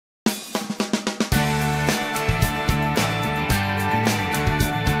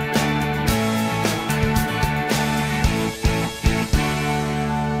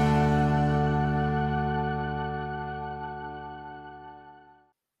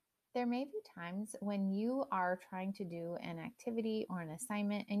There may be times when you are trying to do an activity or an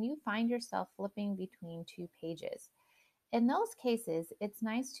assignment and you find yourself flipping between two pages. In those cases, it's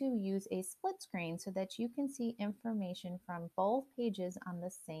nice to use a split screen so that you can see information from both pages on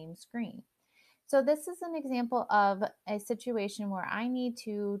the same screen. So, this is an example of a situation where I need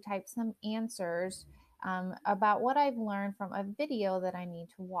to type some answers about what I've learned from a video that I need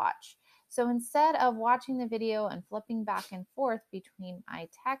to watch. So, instead of watching the video and flipping back and forth between my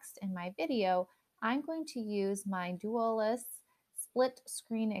text and my video, I'm going to use my Dualless split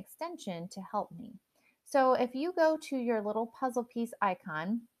screen extension to help me. So, if you go to your little puzzle piece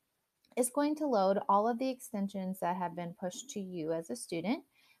icon, is going to load all of the extensions that have been pushed to you as a student.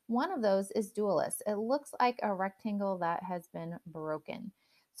 One of those is Dualless. It looks like a rectangle that has been broken.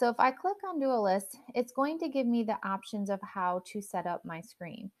 So if I click on Dualless, it's going to give me the options of how to set up my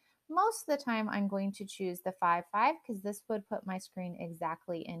screen. Most of the time, I'm going to choose the 5-5 because this would put my screen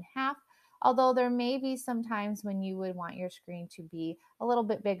exactly in half. Although there may be some times when you would want your screen to be a little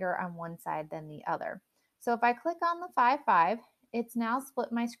bit bigger on one side than the other. So if I click on the 5-5, it's now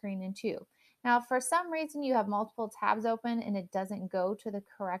split my screen in two. Now, if for some reason you have multiple tabs open and it doesn't go to the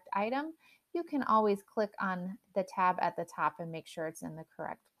correct item, you can always click on the tab at the top and make sure it's in the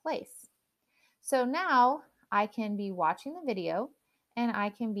correct place. So now I can be watching the video and I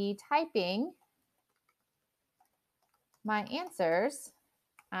can be typing my answers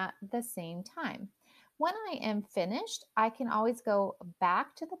at the same time. When I am finished, I can always go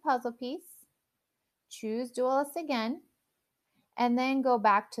back to the puzzle piece, choose Duelist again, and then go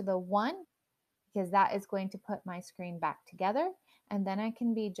back to the one because that is going to put my screen back together. And then I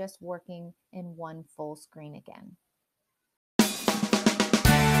can be just working in one full screen again.